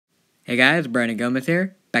Hey guys, Brandon Gomez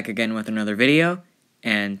here, back again with another video,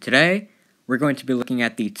 and today we're going to be looking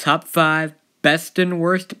at the top 5 best and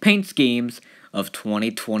worst paint schemes of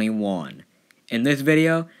 2021. In this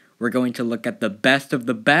video, we're going to look at the best of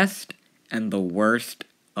the best and the worst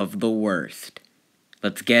of the worst.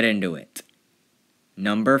 Let's get into it.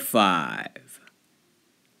 Number 5.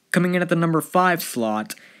 Coming in at the number 5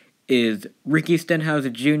 slot is Ricky Stenhouse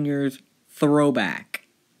Jr.'s Throwback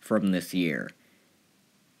from this year.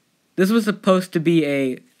 This was supposed to be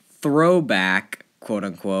a throwback,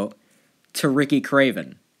 quote-unquote, to Ricky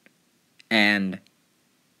Craven. And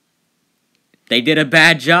they did a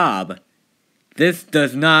bad job. This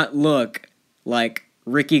does not look like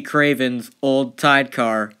Ricky Craven's old Tide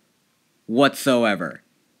car whatsoever.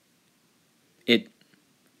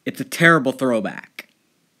 It's a terrible throwback.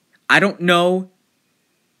 I don't know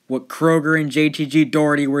what Kroger and JTG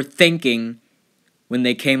Doherty were thinking when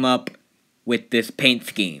they came up with this paint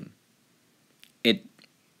scheme.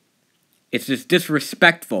 It's just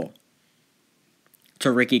disrespectful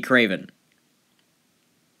to Ricky Craven.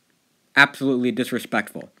 Absolutely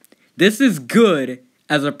disrespectful. This is good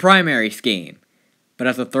as a primary scheme, but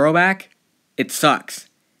as a throwback, it sucks.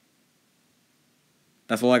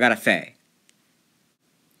 That's all I gotta say.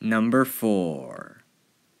 Number 4.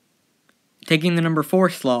 Taking the number 4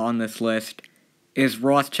 slot on this list is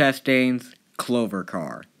Ross Chastain's Clover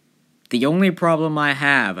car. The only problem I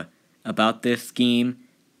have about this scheme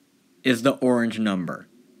is the orange number.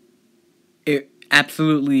 It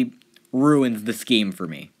absolutely ruins the scheme for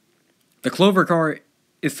me. The Clover car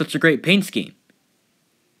is such a great paint scheme.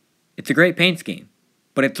 It's a great paint scheme,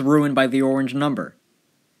 but it's ruined by the orange number.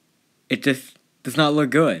 It just does not look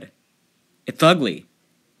good. It's ugly.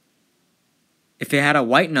 If it had a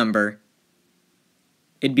white number,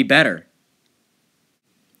 it'd be better.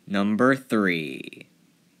 Number 3.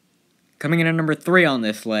 Coming in at number 3 on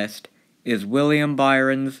this list is William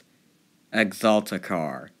Byron's Exalta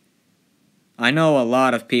car. I know a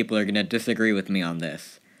lot of people are going to disagree with me on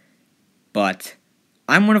this, but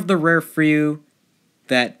I'm one of the rare few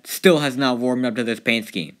that still has not warmed up to this paint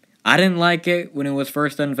scheme. I didn't like it when it was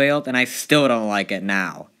first unveiled, and I still don't like it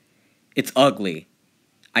now. It's ugly.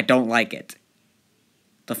 I don't like it.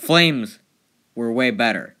 The flames were way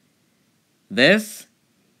better. This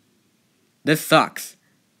sucks.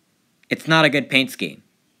 It's not a good paint scheme.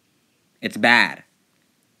 It's bad.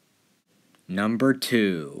 Number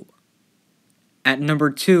 2. At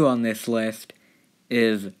number 2 on this list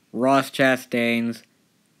is Ross Chastain's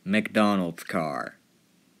McDonald's car.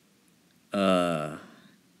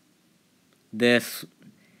 This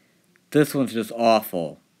one's just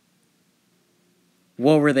awful.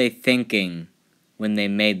 What were they thinking when they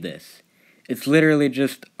made this? It's literally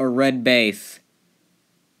just a red base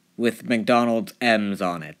with McDonald's M's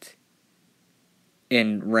on it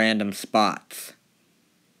in random spots.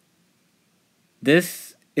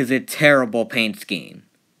 This is a terrible paint scheme.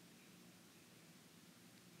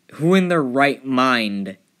 Who in their right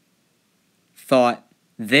mind thought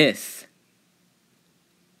this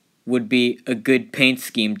would be a good paint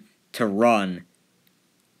scheme to run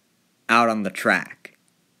out on the track?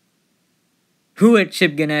 Who at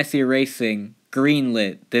Chip Ganassi Racing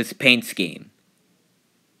greenlit this paint scheme?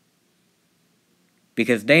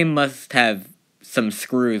 Because they must have some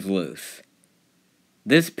screws loose.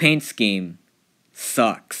 This paint scheme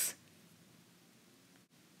sucks.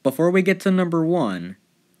 Before we get to number 1,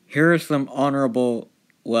 here are some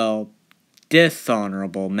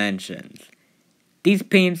dishonorable mentions. These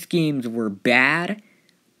paint schemes were bad,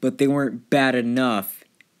 but they weren't bad enough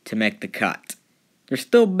to make the cut. They're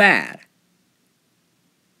still bad,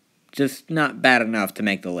 just not bad enough to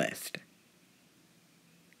make the list.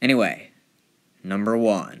 Anyway, number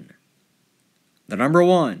 1. The number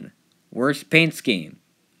 1 worst paint scheme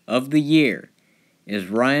of the year is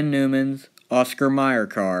Ryan Newman's Oscar Mayer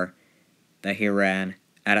car that he ran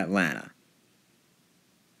at Atlanta.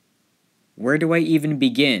 Where do I even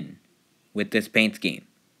begin with this paint scheme?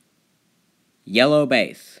 Yellow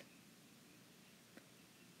base.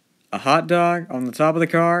 A hot dog on the top of the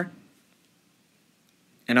car,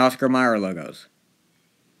 and Oscar Mayer logos.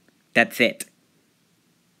 That's it.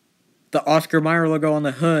 The Oscar Mayer logo on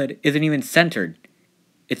the hood isn't even centered.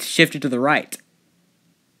 It's shifted to the right.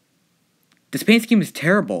 This paint scheme is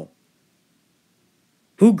terrible.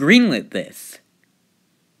 Who greenlit this?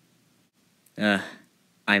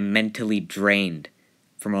 I'm mentally drained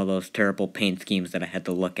from all those terrible paint schemes that I had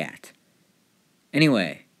to look at.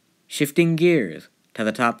 Anyway, shifting gears to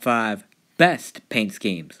the top 5 best paint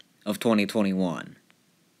schemes of 2021.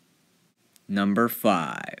 Number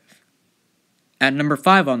 5. At number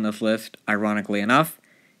 5 on this list, ironically enough,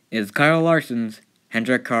 is Kyle Larson's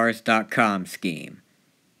HendrickCars.com scheme.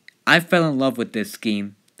 I fell in love with this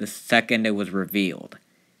scheme the second it was revealed.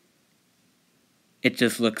 It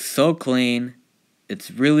just looks so clean,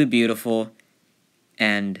 it's really beautiful,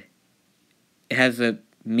 and it has a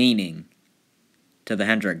meaning to the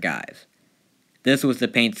Hendrick guys. This was the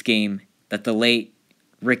paint scheme that the late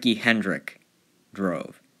Ricky Hendrick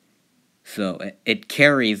drove. So it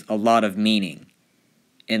carries a lot of meaning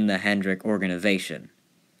in the Hendrick organization.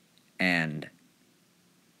 And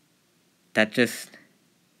that just,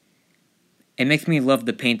 it makes me love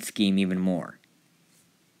the paint scheme even more.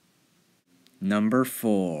 Number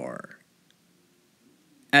 4.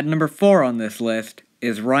 At number 4 on this list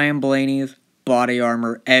is Ryan Blaney's body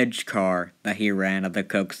armor edge car that he ran at the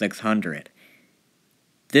Coke 600.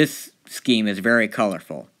 This scheme is very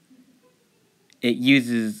colorful. It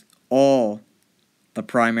uses all the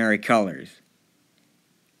primary colors,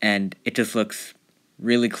 and it just looks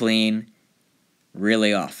really clean,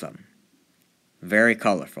 really awesome. Very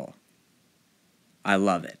colorful. I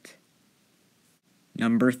love it.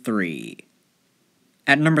 Number 3.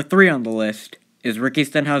 At number 3 on the list is Ricky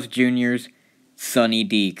Stenhouse Jr.'s Sunny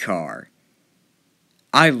D car.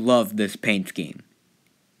 I love this paint scheme.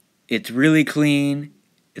 It's really clean.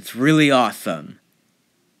 It's really awesome.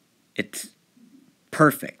 It's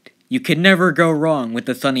perfect. You can never go wrong with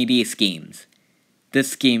the Sunny D schemes.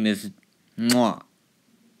 This scheme is mwah.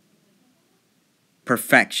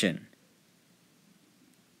 Perfection.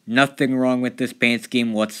 Nothing wrong with this paint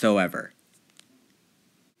scheme whatsoever.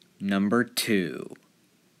 Number 2.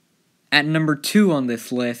 At number 2 on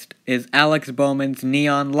this list is Alex Bowman's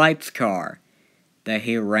Neon Lights car that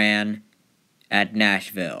he ran at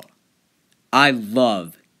Nashville. I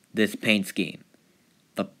love this paint scheme.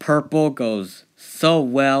 The purple goes so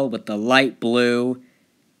well with the light blue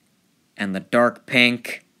and the dark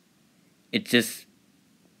pink. It's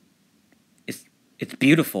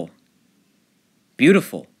beautiful.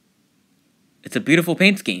 Beautiful. It's a beautiful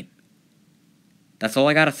paint scheme. That's all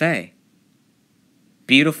I gotta say.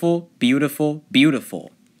 Beautiful, beautiful,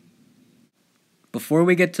 beautiful. Before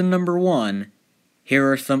we get to number 1,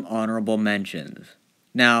 here are some honorable mentions.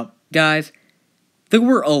 Now, guys, there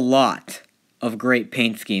were a lot of great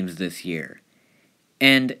paint schemes this year,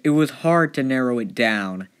 and it was hard to narrow it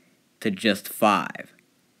down to just 5.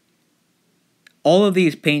 All of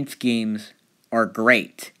these paint schemes are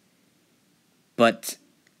great, but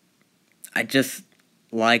I just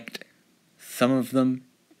liked some of them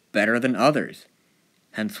better than others,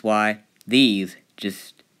 hence why these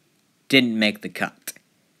just didn't make the cut.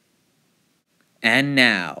 And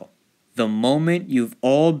now, the moment you've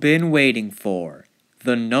all been waiting for,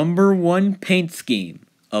 the number 1 paint scheme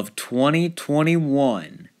of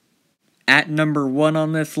 2021. At number 1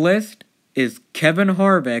 on this list is Kevin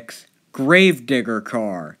Harvick's Gravedigger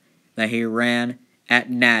car that he ran at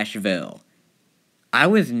Nashville. I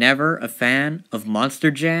was never a fan of Monster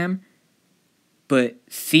Jam, but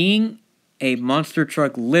seeing a monster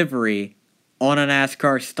truck livery on a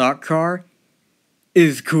NASCAR stock car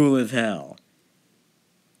is cool as hell.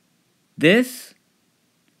 This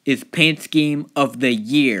is paint scheme of the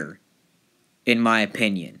year, in my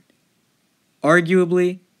opinion.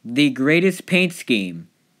 Arguably, the greatest paint scheme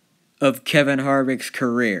of Kevin Harvick's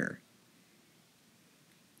career.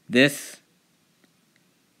 This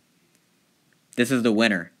is the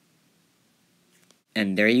winner.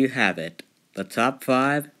 And there you have it, the top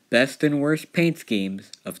 5 best and worst paint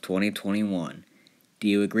schemes of 2021. Do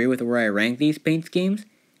you agree with where I rank these paint schemes?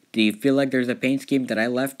 Do you feel like there's a paint scheme that I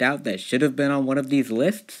left out that should have been on one of these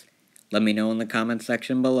lists? Let me know in the comments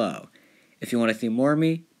section below. If you want to see more of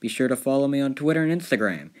me, be sure to follow me on Twitter and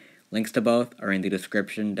Instagram. Links to both are in the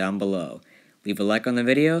description down below. Leave a like on the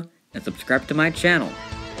video and subscribe to my channel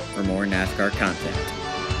for more NASCAR content.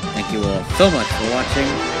 Thank you all so much for watching.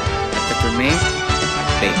 That's it for me.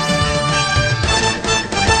 Peace.